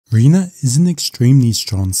Rina is an extremely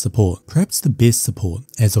strong support, perhaps the best support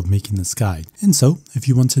as of making this guide. And so, if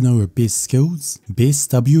you want to know her best skills,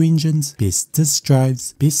 best W engines, best disk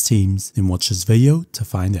drives, best teams, then watch this video to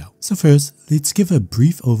find out. So first, let's give a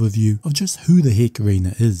brief overview of just who the heck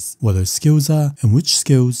Rina is, what her skills are, and which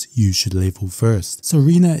skills you should level first. So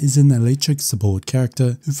Rina is an electric support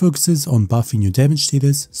character who focuses on buffing your damage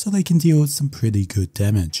status so they can deal some pretty good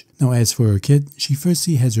damage. Now as for her kit, she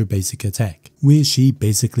firstly has her basic attack, where she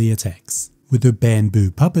basically attacks with her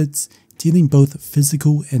bamboo puppets, dealing both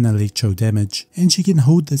physical and electro damage, and she can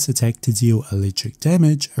hold this attack to deal electric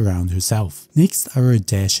damage around herself. Next are her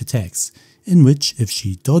dash attacks, in which if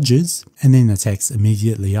she dodges and then attacks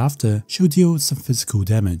immediately after, she'll deal some physical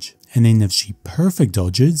damage. And then if she perfect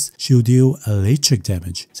dodges, she'll deal electric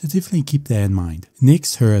damage, so definitely keep that in mind.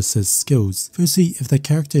 Next, her assist skills. Firstly, if the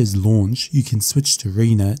character is launched, you can switch to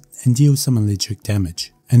Rina and deal some electric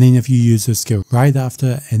damage. And then if you use her skill right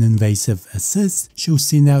after an invasive assist, she'll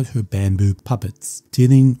send out her bamboo puppets,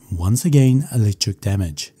 dealing once again electric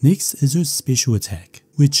damage. Next is her special attack,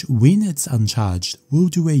 which when it's uncharged will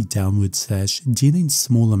do a downward slash, dealing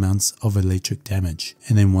small amounts of electric damage.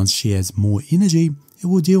 And then once she has more energy, it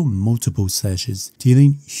will deal multiple slashes,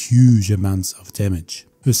 dealing huge amounts of damage.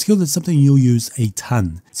 Her skill is something you'll use a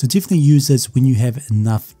ton, so definitely use this when you have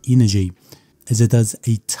enough energy, as it does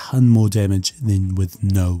a ton more damage than with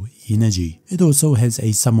no energy. It also has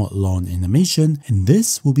a somewhat long animation, and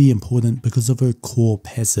this will be important because of her core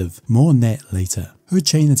passive, more on that later. Her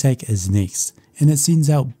chain attack is next, and it sends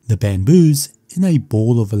out the bamboos in a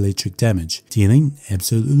ball of electric damage, dealing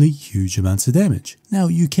absolutely huge amounts of damage. Now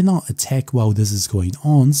you cannot attack while this is going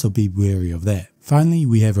on, so be wary of that. Finally,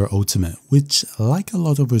 we have her ultimate, which like a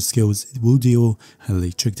lot of her skills will deal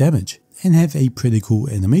electric damage and have a pretty cool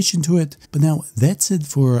animation to it, but now that's it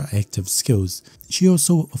for her active skills. She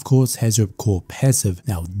also of course has her core passive.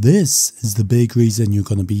 Now this is the big reason you're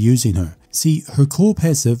going to be using her. See, her core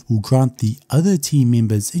passive will grant the other team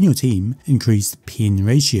members in your team increased pen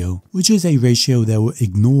ratio, which is a ratio that will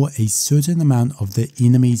ignore a certain amount of the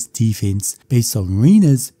enemy's defense based on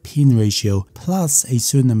Rina's pen ratio plus a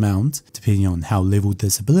certain amount depending on how leveled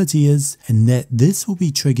this ability is, and that this will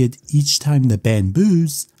be triggered each time the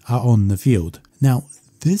bamboos are on the field. Now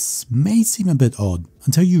this may seem a bit odd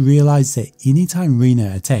until you realize that anytime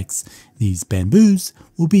Rina attacks, these bamboos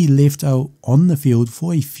will be left out on the field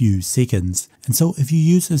for a few seconds. And so if you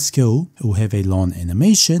use a skill, it will have a long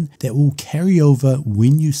animation that will carry over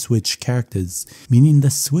when you switch characters, meaning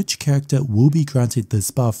the switch character will be granted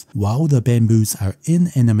this buff while the bamboos are in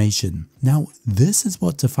animation. Now this is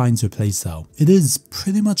what defines your playstyle. It is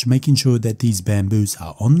pretty much making sure that these bamboos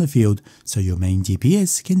are on the field so your main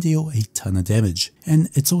DPS can deal a ton of damage. And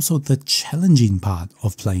it's also the challenging part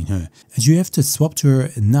of playing her, as you have to swap to her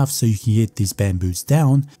enough so you can get these bamboos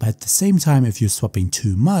down, but at the same time if you're swapping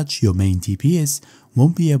too much, your main DPS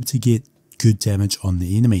won't be able to get good damage on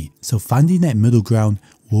the enemy. So finding that middle ground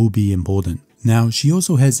will be important. Now she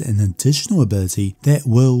also has an additional ability that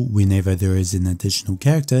will, whenever there is an additional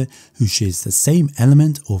character who shares the same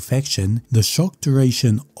element or faction, the shock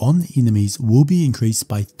duration on enemies will be increased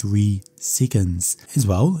by 3 seconds. As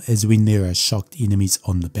well as when there are shocked enemies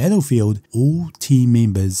on the battlefield, all team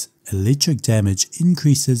members' electric damage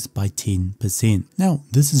increases by 10%. Now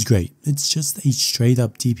this is great, it's just a straight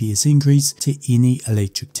up DPS increase to any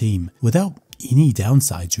electric team without any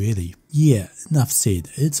downsides really. Yeah, enough said,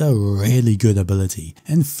 it's a really good ability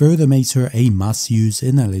and further makes her a must use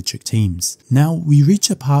in electric teams. Now we reach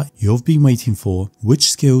a part you've been waiting for,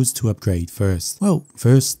 which skills to upgrade first. Well,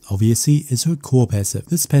 first obviously is her core passive.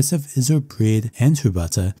 This passive is her bread and her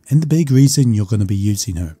butter and the big reason you're going to be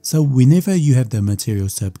using her. So whenever you have the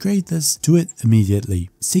materials to upgrade this, do it immediately.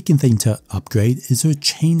 Second thing to upgrade is her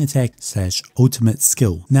chain attack / ultimate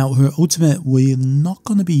skill. Now her ultimate we're not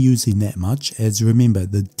going to be using that much, as remember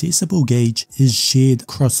the decibel gauge is shared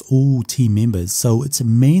across all team members, so it's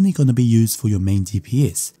mainly going to be used for your main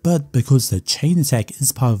DPS. But because the chain attack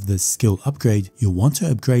is part of the skill upgrade, you'll want to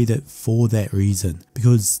upgrade it for that reason,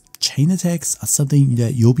 because chain attacks are something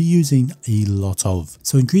that you'll be using a lot of,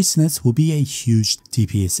 so increasing this will be a huge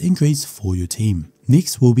DPS increase for your team.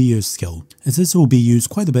 Next will be your skill, as this will be used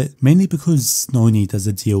quite a bit, mainly because not only does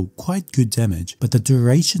it deal quite good damage, but the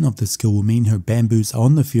duration of the skill will mean her bamboos are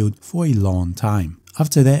on the field for a long time.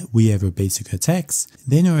 After that we have her basic attacks,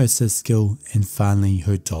 then her assist skill, and finally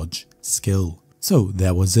her dodge skill. So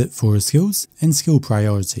that was it for her skills and skill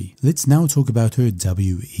priority. Let's now talk about her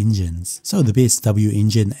W engines. So the best W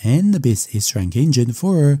engine and the best S rank engine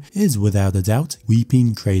for her is without a doubt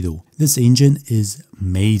Weeping Cradle. This engine is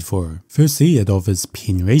made for her. Firstly, it offers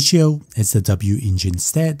pen ratio as the W engine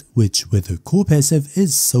stat, which with her core passive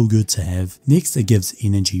is so good to have. Next, it gives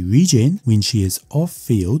energy regen when she is off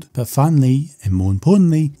field, but finally, and more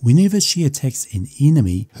importantly, whenever she attacks an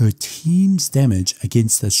enemy, her team's damage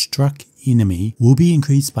against the struck enemy will be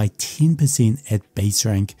increased by 10% at base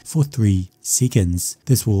rank for 3 seconds.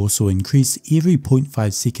 This will also increase every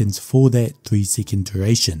 0.5 seconds for that 3-second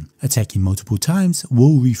duration. Attacking multiple times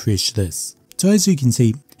will refresh this. So as you can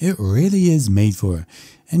see, it really is made for her,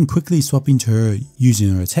 and quickly swapping to her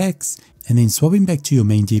using her attacks and then swapping back to your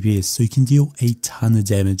main DPS so you can deal a ton of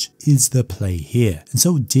damage is the play here. And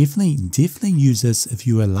so definitely use this if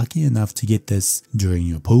you are lucky enough to get this during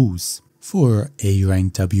your pulls. For A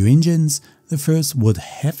rank W engines, the first would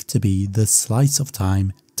have to be the Slice of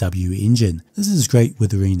Time W engine. This is great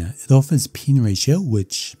with Rina. It offers pen ratio,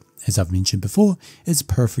 which, as I've mentioned before, is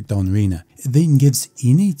perfect on Rina. It then gives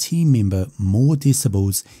any team member more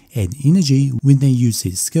decibels and energy when they use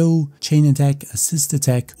his skill, chain attack, assist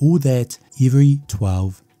attack, all that every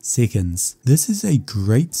 12 seconds. This is a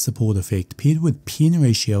great support effect paired with pen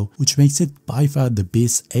ratio, which makes it by far the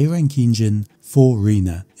best A rank engine for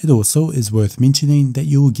Rina. It also is worth mentioning that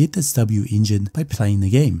you will get this W engine by playing the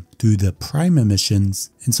game through the primer missions,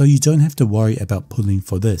 and so you don't have to worry about pulling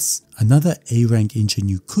for this. Another A rank engine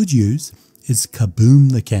you could use is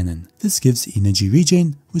Kaboom the Cannon. This gives energy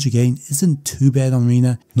regen, which again isn't too bad on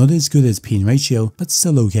Rina, not as good as pen ratio, but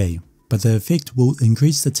still okay. But the effect will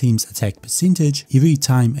increase the team's attack percentage every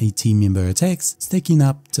time a team member attacks, stacking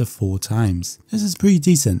up to 4 times. This is pretty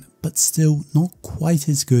decent, but still not quite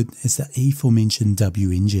as good as the aforementioned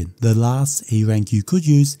W engine. The last A rank you could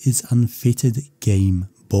use is Unfettered Game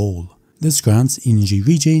Ball. This grants energy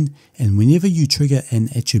regen, and whenever you trigger an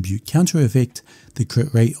attribute counter effect, the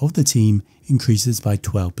crit rate of the team increases by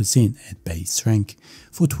 12% at base rank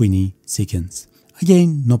for 20 seconds.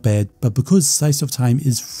 Again, not bad, but because Slice of Time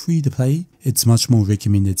is free to play, it's much more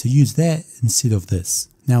recommended to use that instead of this.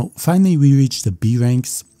 Now, finally we reach the B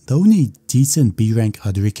ranks. The only decent B rank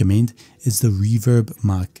I'd recommend is the Reverb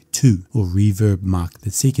Mark II or Reverb Mark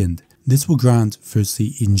II. This will grant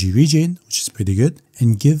firstly energy regen, which is pretty good,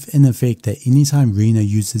 and give an effect that anytime Rina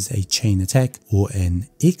uses a chain attack or an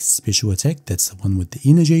X special attack, that's the one with the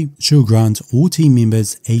energy, she'll grant all team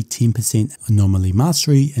members a 10% anomaly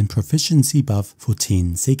mastery and proficiency buff for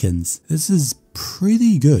 10 seconds. This is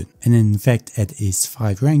pretty good, and in fact at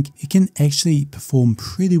S5 rank it can actually perform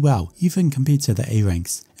pretty well even compared to the A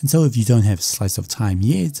ranks. And so if you don't have Slice of Time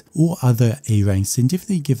yet or other A ranks, then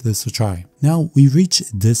definitely give this a try. Now we reach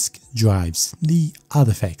disk drives, the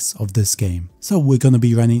artifacts of this game. So we're going to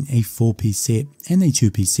be running a 4-piece set and a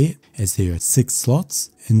 2-piece set as there are 6 slots.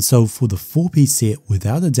 And so for the 4-piece set,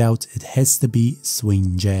 without a doubt, it has to be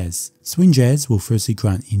Swing Jazz. Swing Jazz will firstly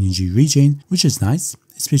grant energy regen, which is nice,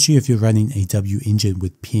 especially if you're running a W engine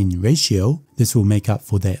with pen ratio. This will make up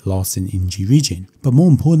for that loss in energy regen. But more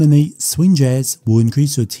importantly, Swing Jazz will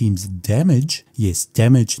increase your team's damage, yes,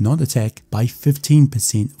 damage not attack, by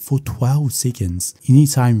 15% for 12 seconds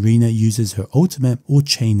anytime Rina uses her ultimate or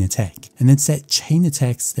chain attack. And it's that chain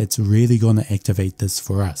attacks that's really gonna activate this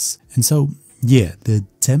for us. And so yeah, the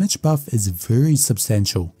damage buff is very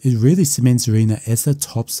substantial. It really cements Rina as the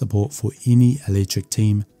top support for any electric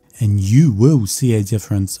team, and you will see a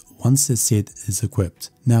difference once the set is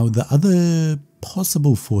equipped. Now the other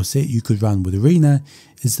possible 4 set you could run with Rina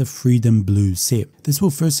is the Freedom Blue set. This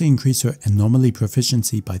will firstly increase her anomaly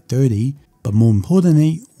proficiency by 30, but more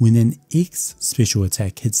importantly, when an X special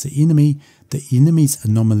attack hits the enemy's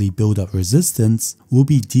anomaly build-up resistance will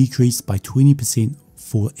be decreased by 20%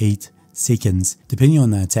 for 8 seconds, depending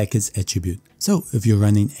on the attacker's attribute. So if you're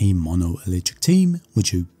running a mono electric team,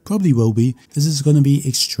 which you probably will be, this is going to be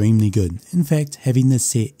extremely good. In fact, having this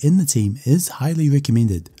set in the team is highly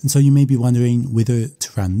recommended. And so you may be wondering whether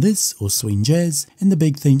to run this or Swing Jazz, and the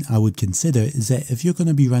big thing I would consider is that if you're going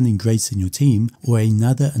to be running Grace in your team or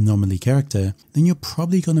another anomaly character, then you're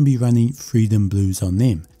probably going to be running Freedom Blues on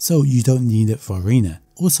them. So you don't need it for Rina.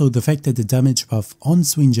 Also, the fact that the damage buff on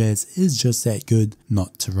Swing Jazz is just that good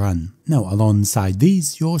not to run. Now, alongside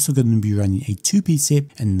these, you're also going to be running a 2-piece set,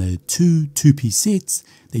 and the 2-piece sets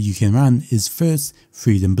that you can run is first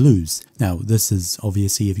Freedom Blues. Now, this is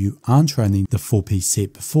obviously if you aren't running the 4-piece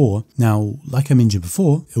set before. Now, like I mentioned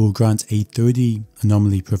before, it will grant a 30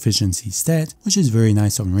 anomaly proficiency stat, which is very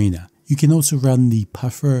nice on Rina. You can also run the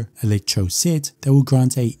Puffer Electro set that will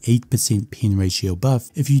grant a 8% pen ratio buff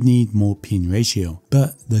if you need more pen ratio,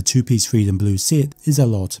 but the 2-piece Freedom Blue set is a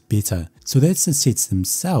lot better. So that's the sets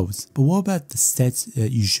themselves, but what about the stats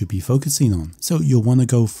that you should be focusing on? So you'll want to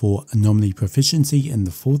go for Anomaly Proficiency in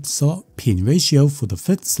the 4th slot, Pen Ratio for the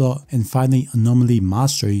 5th slot, and finally Anomaly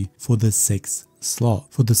Mastery for the 6th slot.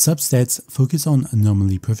 For the substats, focus on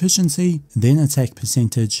Anomaly Proficiency, then Attack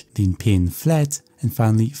Percentage, then Pen Flat, and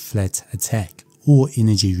finally Flat Attack or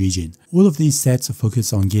Energy Regen. All of these stats are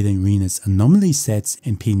focused on getting Rina's Anomaly stats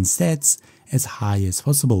and Pen stats as high as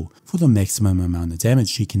possible for the maximum amount of damage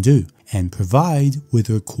she can do and provide with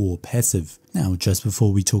her core passive. Now, just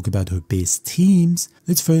before we talk about her best teams,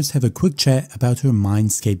 let's first have a quick chat about her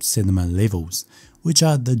Mindscapes cinema levels, which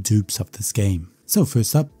are the dupes of this game. So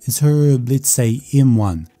first up is her, let's say,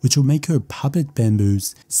 M1, which will make her puppet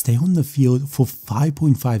bamboos stay on the field for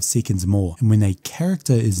 5.5 seconds more, and when a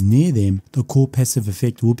character is near them, the core passive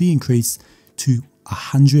effect will be increased to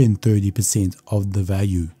 130% of the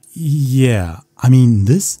value. Yeah, I mean,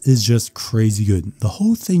 this is just crazy good. The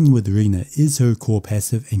whole thing with Rina is her core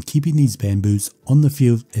passive and keeping these bamboos on the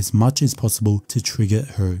field as much as possible to trigger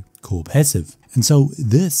her core passive. And so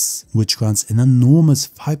this, which grants an enormous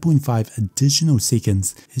 5.5 additional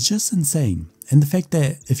seconds, is just insane. And the fact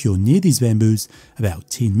that if you're near these bamboos about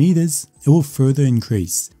 10 meters, it will further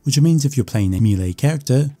increase, which means if you're playing a melee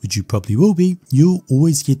character, which you probably will be, you'll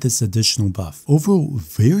always get this additional buff. Overall,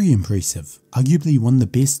 very impressive. Arguably one of the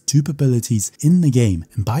best dupe abilities in the game,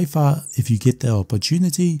 and by far, if you get the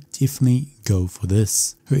opportunity, definitely go for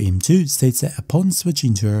this. Her M2 states that upon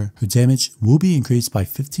switching to her, her damage will be increased by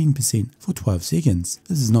 15% for 12 seconds.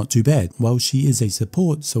 This is not too bad. While she is a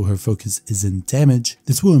support, so her focus isn't damage,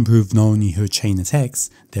 this will improve not only her chain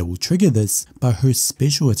attacks that will trigger this, but her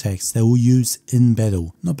special attacks that will use in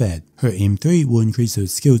battle. Not bad. Her M3 will increase her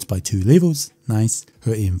skills by 2 levels. Nice.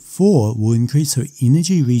 Her M4 will increase her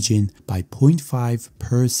energy regen by 0.5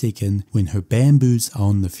 per second when her bamboos are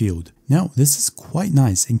on the field. Now, this is quite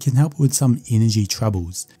nice and can help with some energy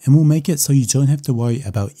troubles, and will make it so you don't have to worry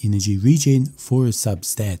about energy regen for her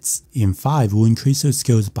substats. M5 will increase her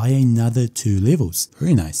skills by another 2 levels.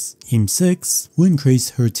 Very nice. M6 will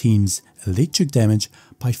increase her team's electric damage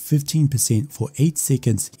by 15% for 8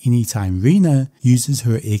 seconds anytime Rina uses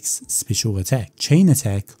her X special attack, chain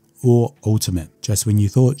attack, or ultimate. Just when you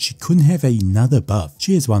thought she couldn't have another buff,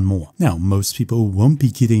 she has one more. Now, most people won't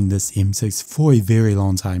be getting this M6 for a very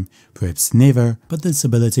long time, perhaps never, but this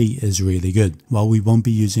ability is really good. While we won't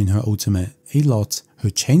be using her ultimate a lot,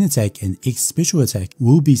 her chain attack and X special attack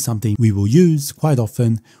will be something we will use quite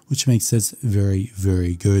often, which makes this very,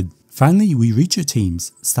 very good. Finally, we reach her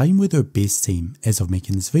teams, starting with her best team, as of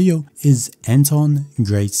making this video, is Anton,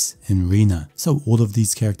 Grace, and Rina. So all of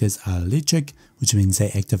these characters are electric, which means they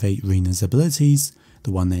activate Rina's abilities,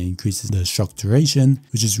 the one that increases the shock duration,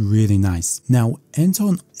 which is really nice. Now,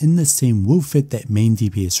 Anton in this team will fit that main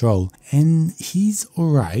DPS role, and he's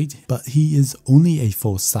alright, but he is only a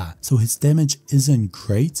 4-star, so his damage isn't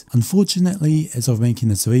great. Unfortunately, as of making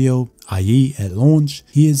this video, i.e. at launch,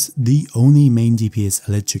 he is the only main DPS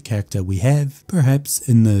electric character we have. Perhaps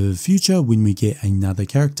in the future when we get another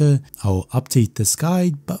character, I'll update this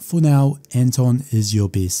guide, but for now, Anton is your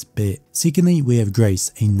best bet. Secondly, we have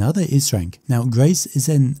Grace, another S rank. Now, Grace is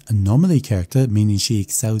an anomaly character, meaning she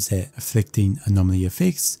excels at afflicting anomaly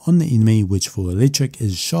effects on the enemy, which for electric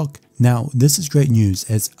is shock. Now, this is great news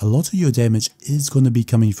as a lot of your damage is going to be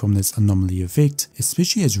coming from this anomaly effect,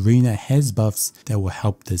 especially as Rina has buffs that will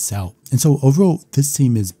help this out. And so overall, this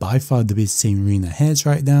team is by far the best team Rina has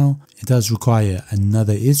right now. It does require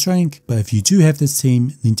another S rank, but if you do have this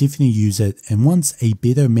team, then definitely use it. And once a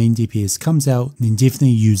better main DPS comes out, then definitely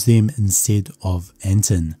use them instead of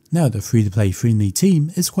Anton. Now, the free-to-play friendly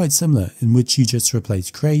team is quite similar, in which you just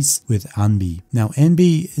replace Grace with Anbi. Now,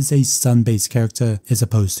 Anbi is a stun-based character as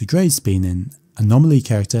opposed to Grace being an anomaly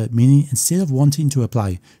character, meaning instead of wanting to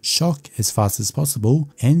apply shock as fast as possible,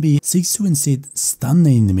 Anbi seeks to instead stun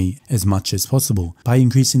the enemy as much as possible by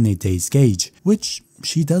increasing their daze gauge, which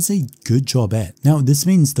she does a good job at. Now, this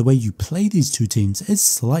means the way you play these two teams is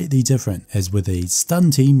slightly different, as with a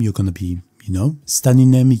stun team, you're going to be,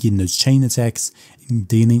 stunning them, getting those chain attacks, and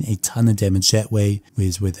dealing a ton of damage that way,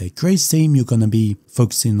 whereas with a Grace team, you're going to be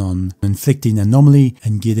focusing on inflicting anomaly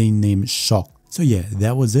and getting them shocked. So yeah,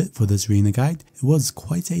 that was it for this Rina guide. It was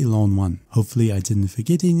quite a long one. Hopefully I didn't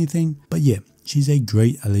forget anything, but yeah, she's a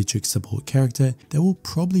great electric support character that will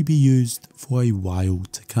probably be used for a while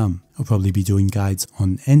to come. I'll probably be doing guides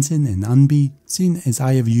on Anton and Anbi, seeing as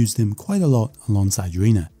I have used them quite a lot alongside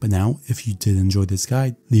Rina. But now, if you did enjoy this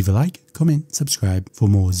guide, leave a like, comment, subscribe for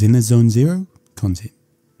more Zenless Zone Zero content.